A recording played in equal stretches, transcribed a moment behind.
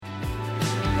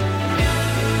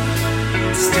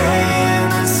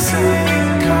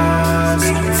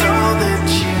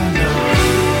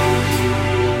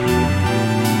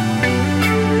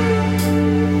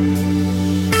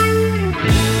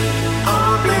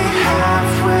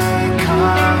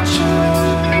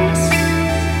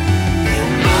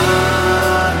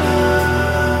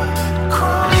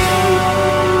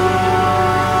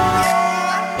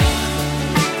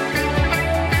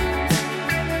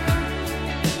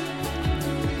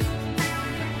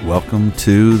Welcome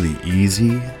to the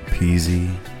Easy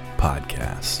Peasy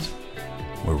Podcast,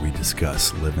 where we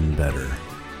discuss living better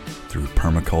through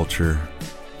permaculture,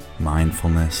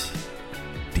 mindfulness,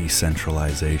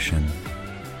 decentralization,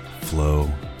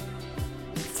 flow,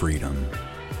 freedom,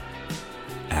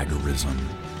 agorism,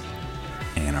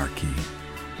 anarchy,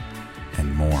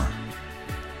 and more.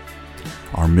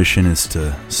 Our mission is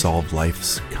to solve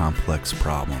life's complex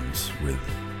problems with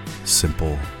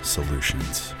simple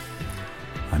solutions.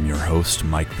 I'm your host,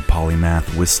 Mike the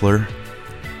Polymath Whistler,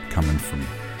 coming from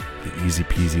the Easy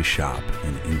Peasy shop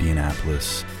in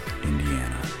Indianapolis,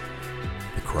 Indiana,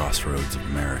 the crossroads of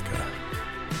America.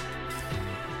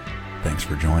 Thanks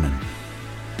for joining.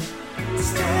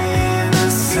 Stay the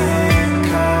same,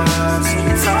 'cause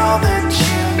it's all that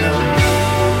you know.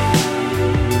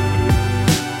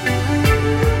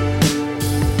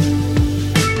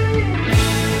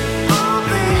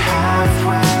 Only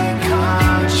halfway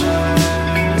conscious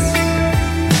in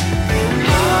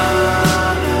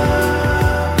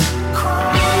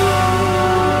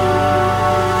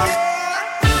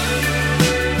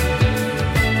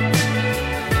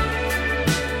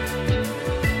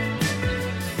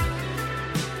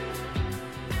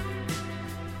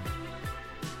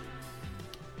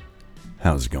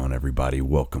How's it going, everybody?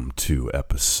 Welcome to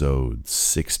episode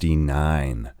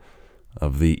 69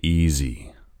 of the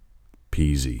Easy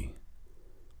Peasy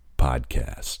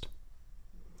Podcast.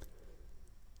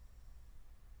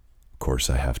 Of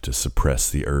course, I have to suppress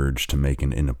the urge to make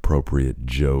an inappropriate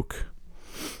joke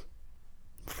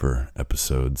for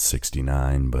episode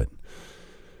 69, but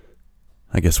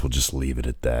I guess we'll just leave it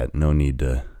at that. No need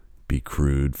to be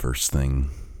crude first thing,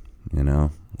 you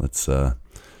know?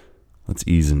 Let's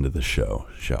ease into the show,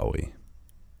 shall we?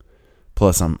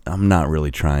 Plus, I'm not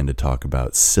really trying to talk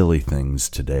about silly things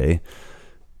today.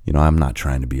 You know, I'm not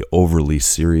trying to be overly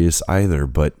serious either,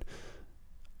 but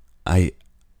I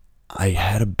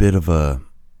had a bit of a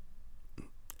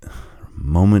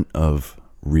moment of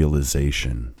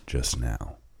realization just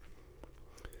now.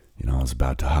 You know, I was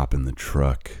about to hop in the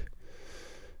truck,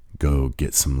 go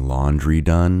get some laundry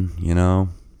done, you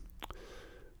know?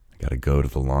 I gotta go to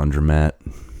the laundromat.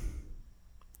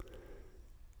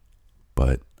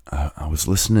 But I was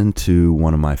listening to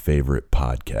one of my favorite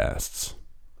podcasts.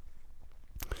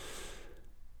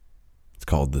 It's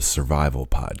called the Survival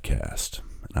Podcast.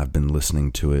 And I've been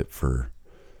listening to it for,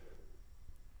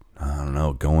 I don't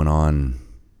know, going on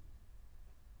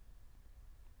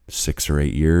 6 or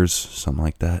 8 years, something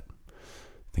like that.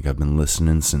 I think I've been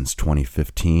listening since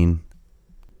 2015.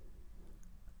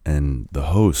 And the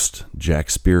host, Jack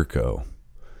Spirko,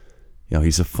 you know,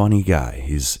 he's a funny guy.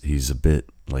 He's a bit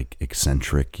like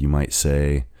eccentric, you might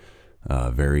say,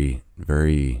 very,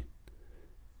 very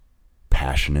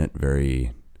passionate,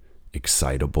 very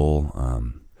excitable,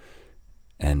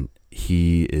 and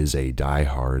he is a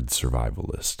diehard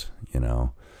survivalist, you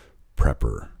know,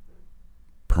 prepper,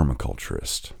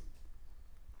 permaculturist,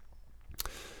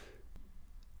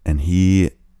 and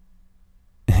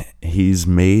he's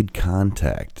made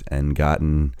contact and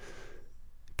gotten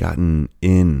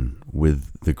in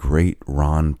with the great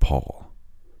Ron Paul.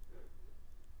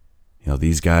 You know,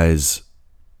 these guys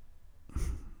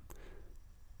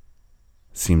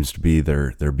seems to be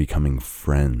they're becoming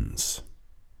friends,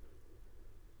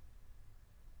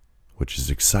 which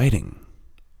is exciting.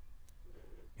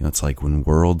 You know, it's like when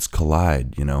worlds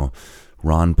collide. You know,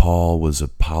 Ron Paul was a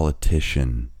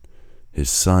politician.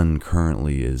 His son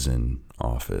currently is in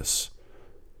office,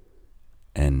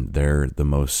 and they're the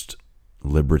most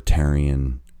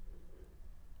libertarian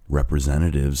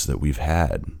representatives that we've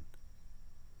had.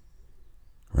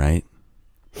 Right?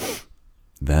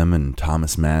 Them and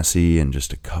Thomas Massey and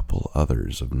just a couple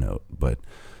others of note. But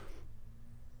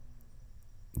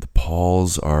the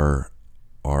Pauls are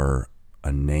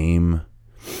a name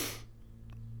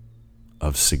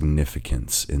of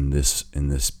significance in this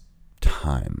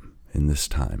time.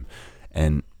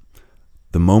 And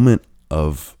the moment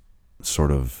of sort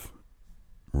of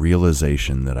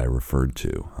realization that I referred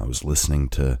to, I was listening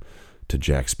to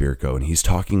Jack Spirko, and he's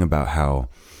talking about how,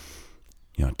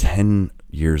 you know, 10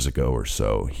 years ago or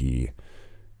so, he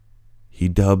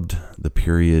dubbed the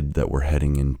period that we're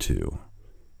heading into,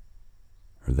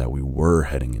 or that we were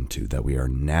heading into, that we are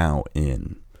now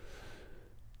in,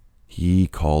 he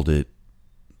called it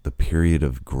the period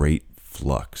of great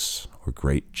flux or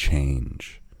great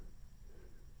change.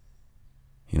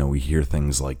 You know, we hear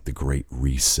things like the Great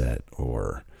Reset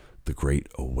or the Great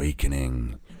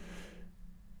Awakening,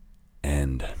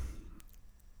 and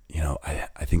you know,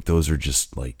 I think those are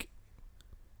just like,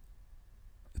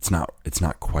 it's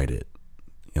not quite it.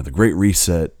 You know, the Great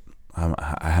Reset,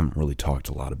 I haven't really talked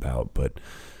a lot about, but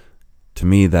to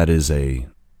me, that is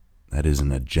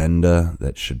an agenda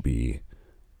that should be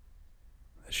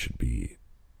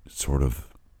sort of,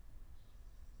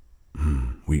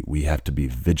 we have to be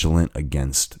vigilant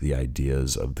against the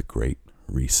ideas of the Great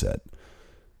Reset.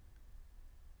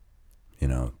 You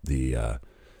know, the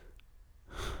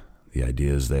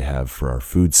ideas they have for our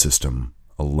food system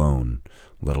alone,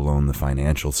 let alone the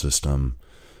financial system,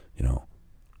 you know,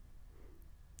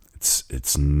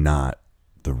 it's not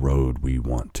the road we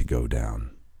want to go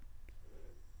down.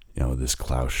 You know, this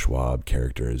Klaus Schwab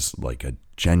character is like a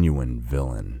genuine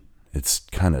villain. It's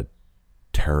kind of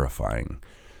terrifying.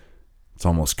 It's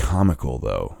almost comical,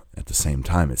 though. At the same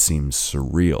time, it seems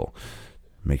surreal.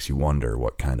 It makes you wonder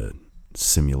what kind of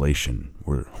simulation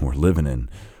we're living in.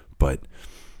 But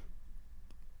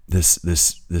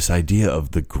this idea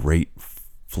of the great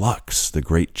flux, the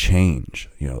great change,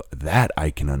 you know, that I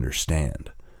can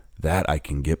understand, that I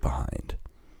can get behind.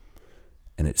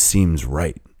 And it seems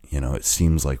right. You know, it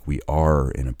seems like we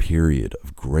are in a period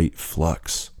of great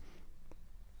flux.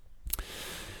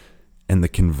 And the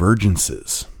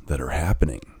convergences that are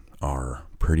happening are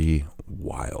pretty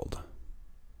wild.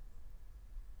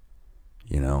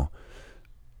 You know,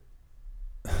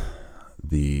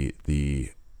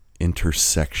 the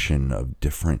intersection of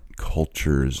different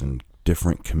cultures and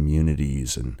different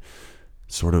communities, and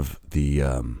sort of the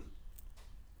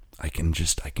I can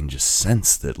just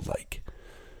sense that, like,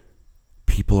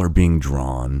 people are being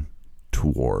drawn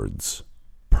towards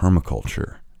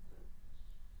permaculture.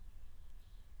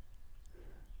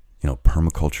 You know,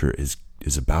 permaculture is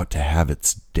about to have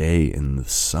its day in the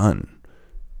sun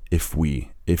if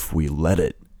we let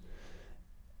it.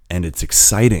 And it's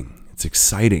exciting. It's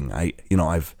exciting.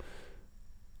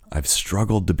 I've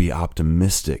struggled to be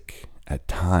optimistic at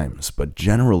times, but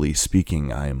generally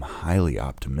speaking, I am highly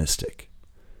optimistic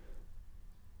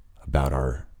about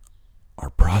our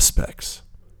prospects,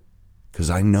 because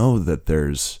I know that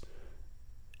there's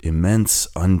immense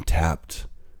untapped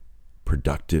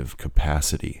productive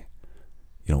capacity.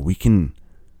 You know, we can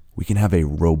have a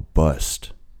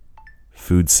robust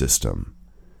food system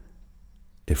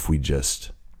if we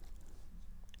just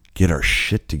get our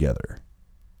shit together.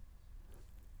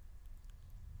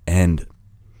 And,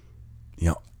 you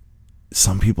know,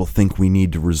 some people think we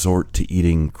need to resort to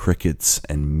eating crickets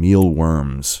and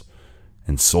mealworms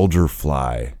and soldier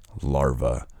fly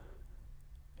larvae,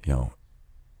 you know,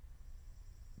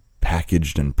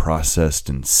 packaged and processed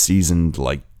and seasoned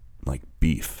like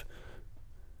beef.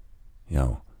 You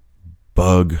know,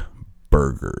 bug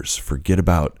burgers. Forget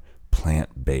about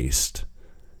plant-based.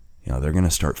 You know, they're going to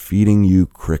start feeding you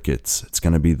crickets. It's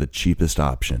going to be the cheapest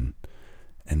option,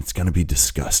 and it's going to be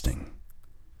disgusting.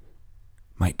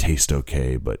 Might taste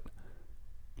okay, but,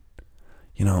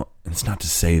 you know, it's not to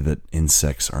say that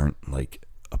insects aren't like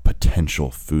a potential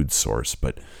food source,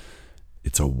 but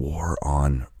it's a war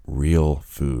on real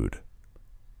food.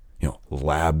 You know,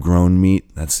 lab-grown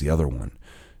meat, that's the other one.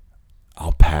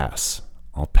 I'll pass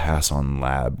on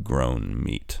lab-grown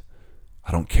meat.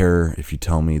 I don't care if you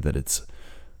tell me that it's,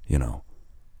 you know,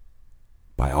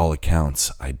 by all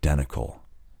accounts, identical.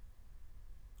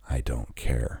 I don't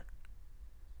care.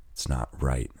 It's not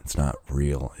right. It's not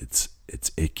real. It's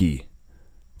icky.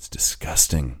 It's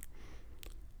disgusting.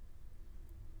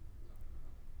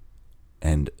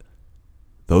 And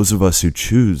those of us who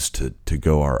choose to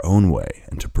go our own way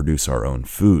and to produce our own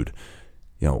food,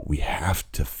 you know, we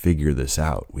have to figure this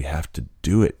out. We have to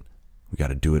do it. We got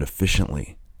to do it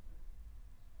efficiently.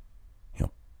 You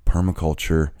know,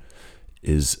 permaculture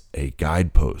is a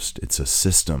guidepost. It's a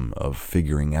system of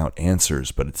figuring out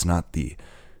answers, but it's not the,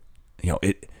 you know,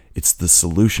 it's the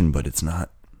solution, but it's not,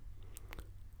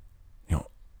 you know,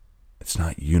 it's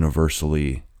not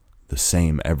universally the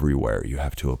same everywhere. You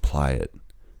have to apply it.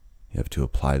 You have to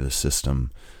apply the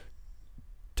system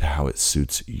to how it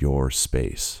suits your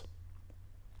space.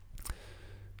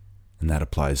 And that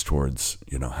applies towards,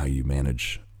 you know, how you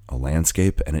manage a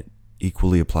landscape, and it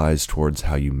equally applies towards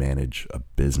how you manage a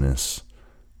business,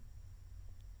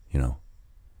 you know,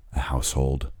 a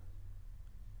household.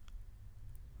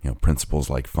 You know, principles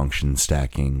like function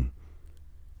stacking,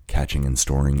 catching and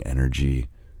storing energy,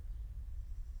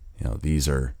 you know, these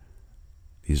are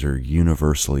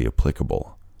universally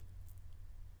applicable.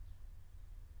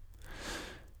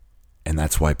 And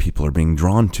that's why people are being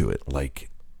drawn to it, like,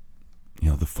 you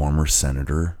know, the former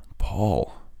Senator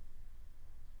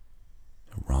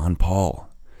Ron Paul.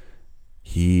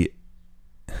 He's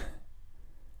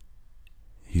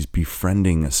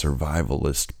befriending a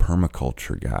survivalist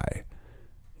permaculture guy,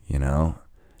 you know?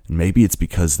 And maybe it's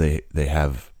because they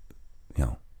have, you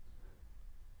know,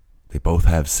 they both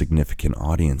have significant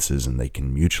audiences and they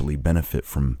can mutually benefit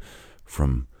from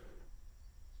from,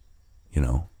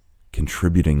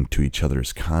 contributing to each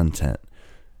other's content.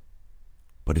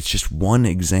 But it's just one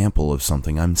example of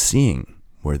something I'm seeing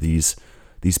where these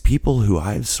people who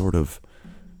I've sort of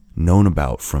known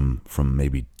about from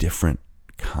maybe different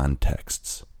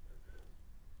contexts,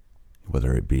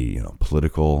 whether it be,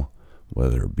 political,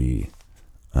 whether it be,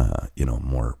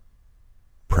 more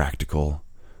practical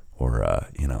or,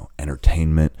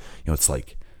 entertainment. It's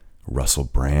like Russell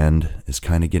Brand is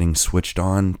kind of getting switched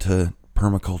on to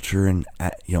permaculture and,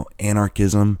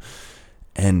 anarchism.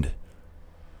 And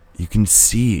you can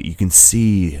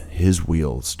see his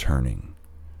wheels turning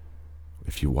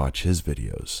if you watch his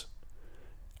videos.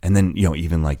 And then,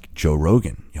 even like Joe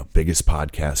Rogan, biggest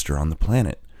podcaster on the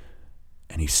planet.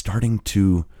 And he's starting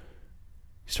to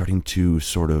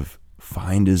sort of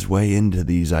find his way into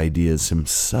these ideas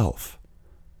himself.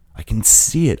 I can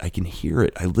see it. I can hear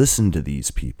it. I listen to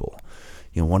these people.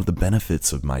 One of the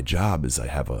benefits of my job is I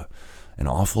have an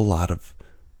awful lot of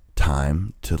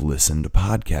time to listen to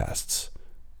podcasts.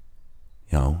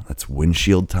 That's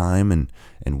windshield time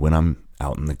and when I'm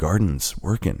out in the gardens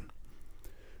working.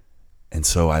 And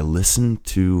so I listen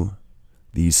to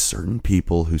these certain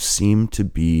people who seem to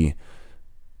be,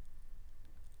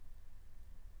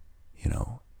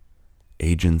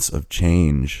 agents of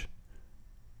change,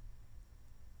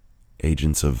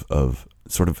 agents of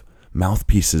sort of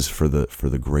mouthpieces for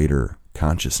the greater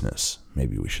consciousness,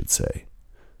 maybe we should say.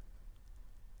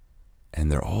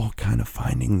 And they're all kind of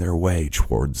finding their way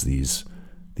towards these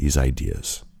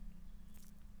ideas.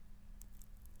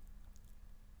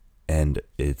 And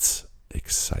it's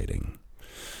exciting.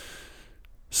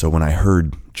 So when I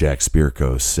heard Jack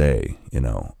Spirko say,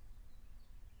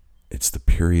 it's the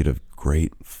period of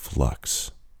great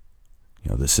flux.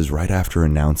 This is right after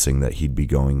announcing that he'd be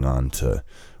going on to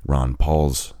Ron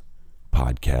Paul's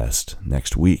podcast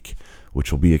next week,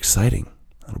 which will be exciting.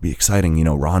 It'll be exciting.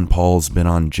 Ron Paul's been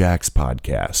on Jack's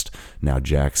podcast. Now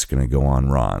Jack's going to go on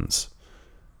Ron's.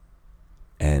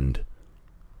 And,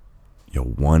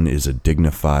 one is a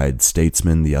dignified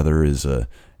statesman. The other is a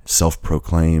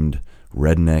self-proclaimed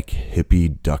redneck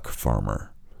hippie duck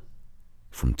farmer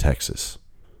from Texas.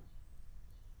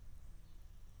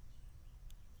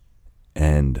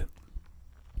 And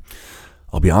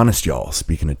I'll be honest, y'all,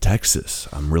 speaking of Texas,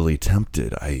 I'm really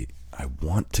tempted. I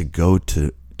want to go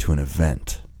to an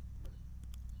event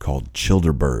called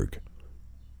Childerberg.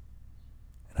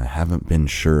 And I haven't been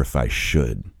sure if I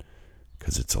should,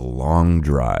 because it's a long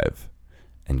drive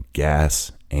and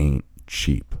gas ain't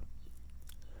cheap.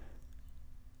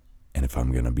 And if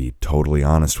I'm going to be totally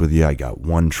honest with you, I got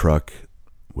one truck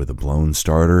with a blown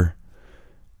starter,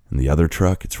 and the other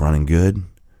truck, it's running good,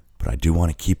 but I do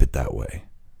want to keep it that way.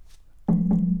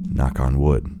 Knock on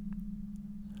wood.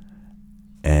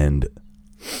 And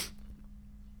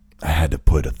I had to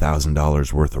put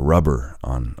 $1,000 worth of rubber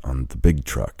on the big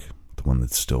truck, the one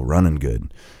that's still running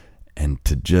good. And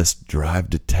to just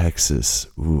drive to Texas,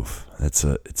 it's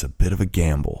a bit of a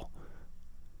gamble.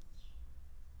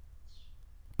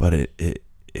 But it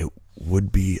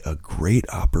would be a great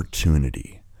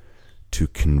opportunity to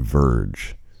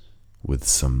converge with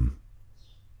some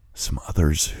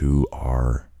others who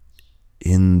are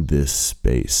in this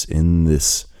space, in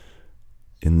this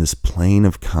plane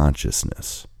of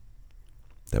consciousness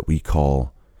that we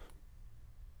call,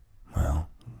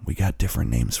 we got different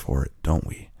names for it, don't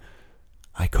we?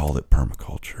 I call it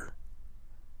permaculture,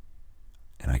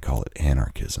 and I call it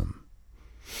anarchism.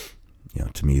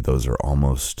 To me, those are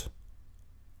almost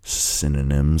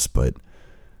synonyms, but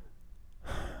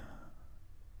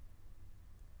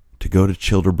to go to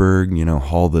Childerberg,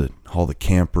 haul the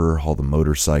camper, haul the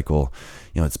motorcycle,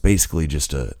 it's basically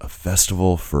just a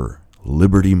festival for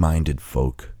liberty-minded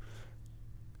folk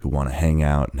who want to hang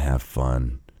out and have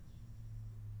fun.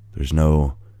 There's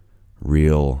no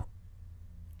real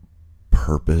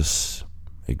purpose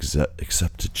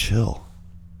except to chill,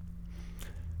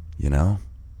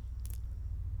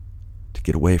 to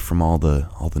get away from all the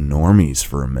normies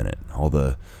for a minute, all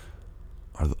the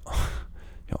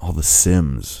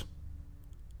Sims.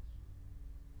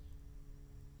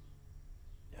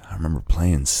 I remember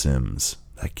playing Sims.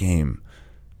 That game,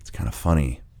 it's kind of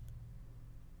funny.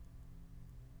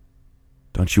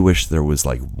 Don't you wish there was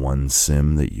like one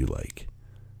sim that you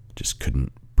just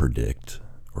couldn't predict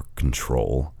or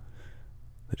control?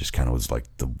 That just kind of was like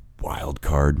the wild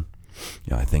card.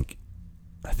 I think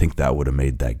that would have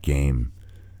made that game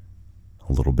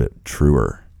a little bit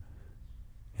truer.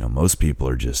 Most people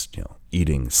are just,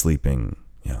 eating, sleeping,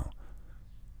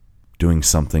 doing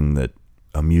something that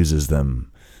amuses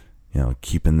them,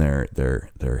 keeping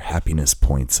their happiness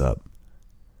points up.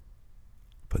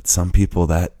 But some people,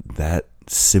 that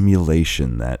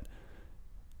simulation, that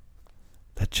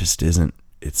just isn't,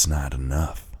 it's not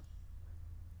enough.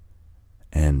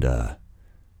 And,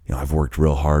 I've worked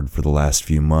real hard for the last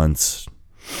few months.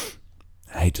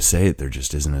 I hate to say it, there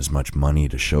just isn't as much money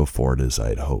to show for it as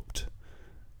I'd hoped.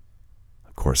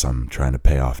 Of course, I'm trying to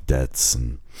pay off debts,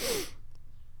 and,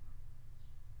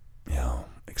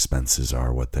 expenses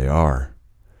are what they are.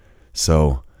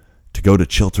 So to go to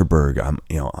Chilterberg,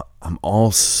 I'm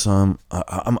almost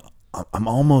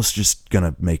just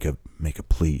gonna make a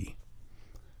plea.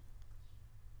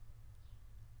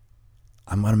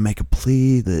 I'm gonna make a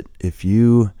plea that if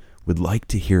you would like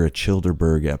to hear a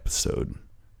Childerberg episode,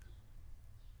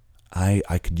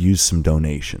 I could use some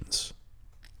donations.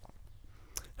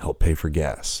 Help pay for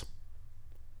gas.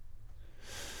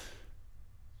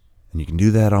 And you can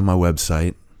do that on my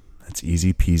website. That's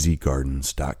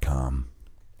easypeasygardens.com.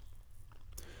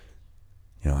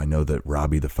 I know that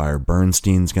Robbie the Fire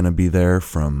Bernstein's going to be there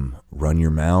from Run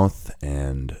Your Mouth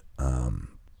and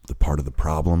the Part of the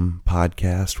Problem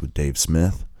podcast with Dave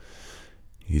Smith.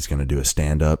 He's going to do a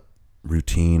stand-up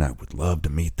routine. I would love to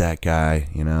meet that guy,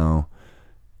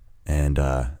 And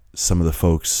some of the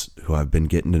folks who I've been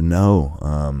getting to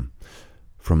know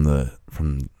from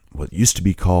what used to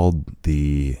be called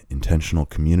the Intentional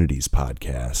Communities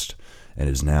podcast and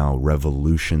is now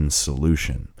Revolution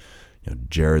Solution.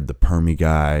 Jared the Permy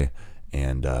guy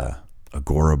and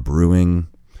Agora Brewing,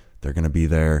 they're going to be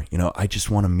there. I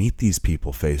just want to meet these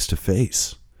people face to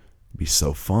face. It'd be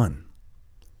so fun.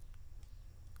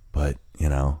 But,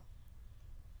 I'm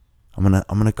going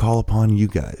to call upon you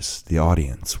guys, the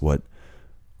audience. What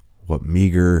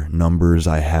meager numbers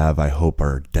I have, I hope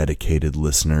are dedicated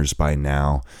listeners by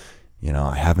now.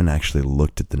 I haven't actually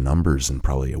looked at the numbers in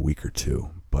probably a week or two,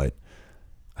 but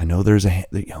I know there's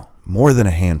more than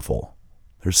a handful.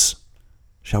 There's,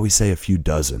 shall we say, a few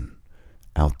dozen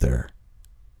out there.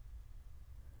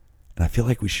 And I feel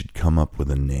like we should come up with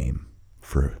a name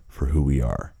for who we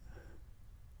are.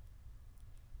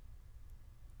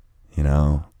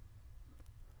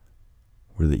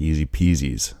 We're the Easy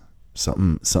Peasies.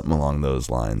 Something along those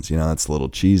lines. That's a little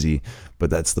cheesy, but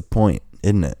that's the point,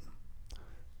 isn't it?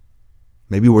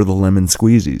 Maybe we're the Lemon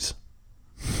Squeezies.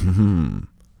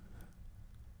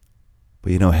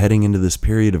 But heading into this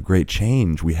period of great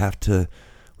change, we have to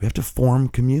form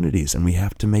communities, and we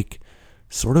have to make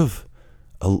sort of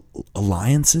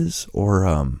alliances, or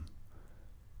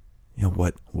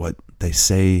what they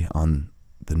say on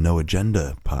the No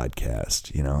Agenda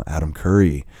podcast. Adam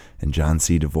Curry and John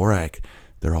C. Dvorak,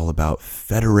 they're all about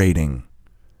federating.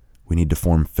 We need to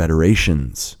form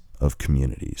federations of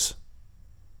communities,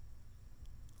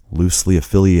 loosely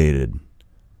affiliated,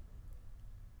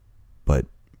 but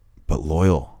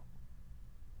loyal,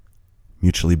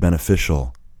 mutually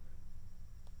beneficial.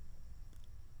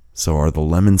 So are the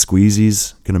Lemon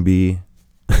Squeezies going to be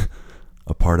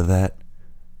a part of that?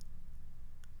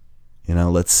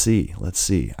 Let's see.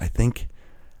 I think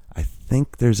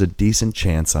there's a decent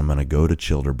chance I'm going to go to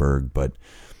Childerberg, but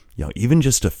even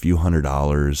just a few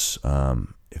 $100s,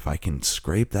 if I can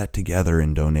scrape that together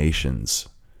in donations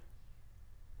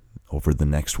over the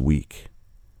next week,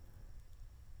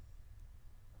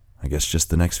 I guess just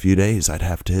the next few days, I'd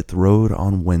have to hit the road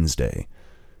on Wednesday.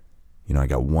 I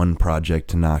got one project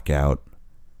to knock out,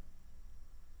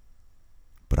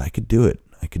 but I could do it.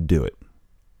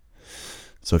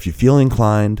 So if you feel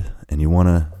inclined and you want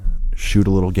to shoot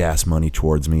a little gas money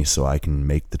towards me so I can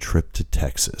make the trip to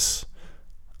Texas,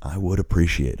 I would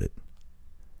appreciate it.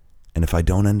 And if I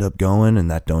don't end up going and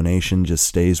that donation just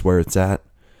stays where it's at,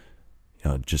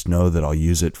 just know that I'll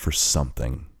use it for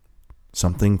something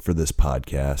for this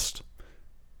podcast.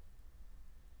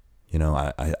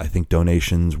 I think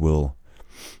donations will,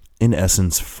 in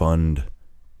essence, fund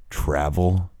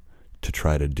travel to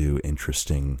try to do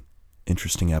interesting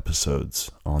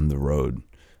episodes on the road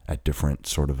at different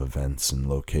sort of events and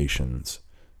locations.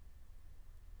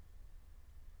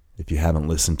 If you haven't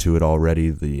listened to it already,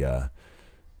 the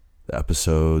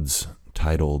episodes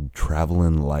titled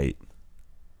Travelin' Light,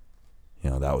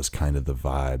 that was kind of the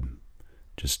vibe.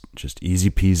 Just easy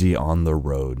peasy on the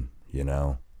road,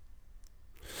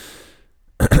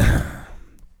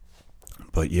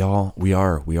 But y'all, we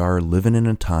are living in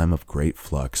a time of great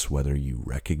flux, whether you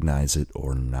recognize it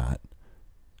or not.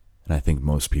 And I think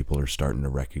most people are starting to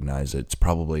recognize it. It's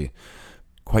probably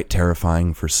quite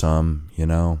terrifying for some,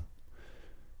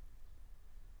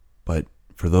 But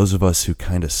for those of us who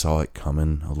kind of saw it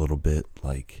coming a little bit,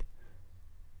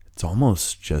 it's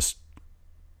almost just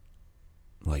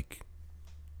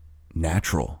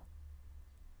natural.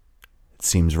 It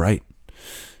seems right.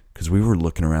 Because we were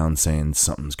looking around saying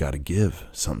something's got to give,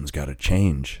 something's got to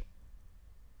change.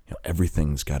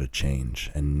 Everything's got to change.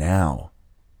 And now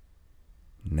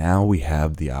we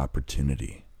have the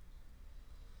opportunity.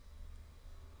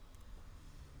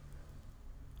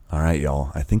 All right,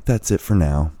 y'all. I think that's it for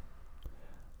now.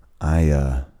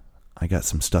 I got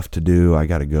some stuff to do. I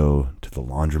got to go to the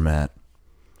laundromat.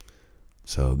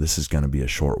 So this is going to be a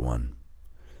short one.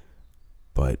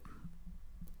 But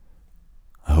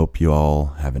I hope you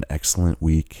all have an excellent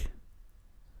week.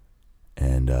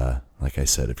 And like I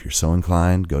said, if you're so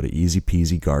inclined, go to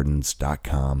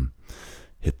easypeasygardens.com,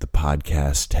 hit the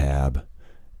podcast tab,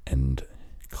 and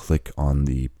click on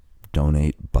the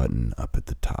donate button up at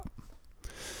the top.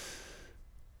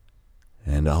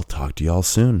 And I'll talk to y'all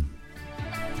soon.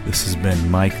 This has been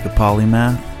Mike the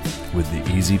Polymath with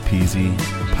the Easy Peasy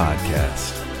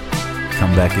Podcast.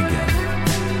 Come back again.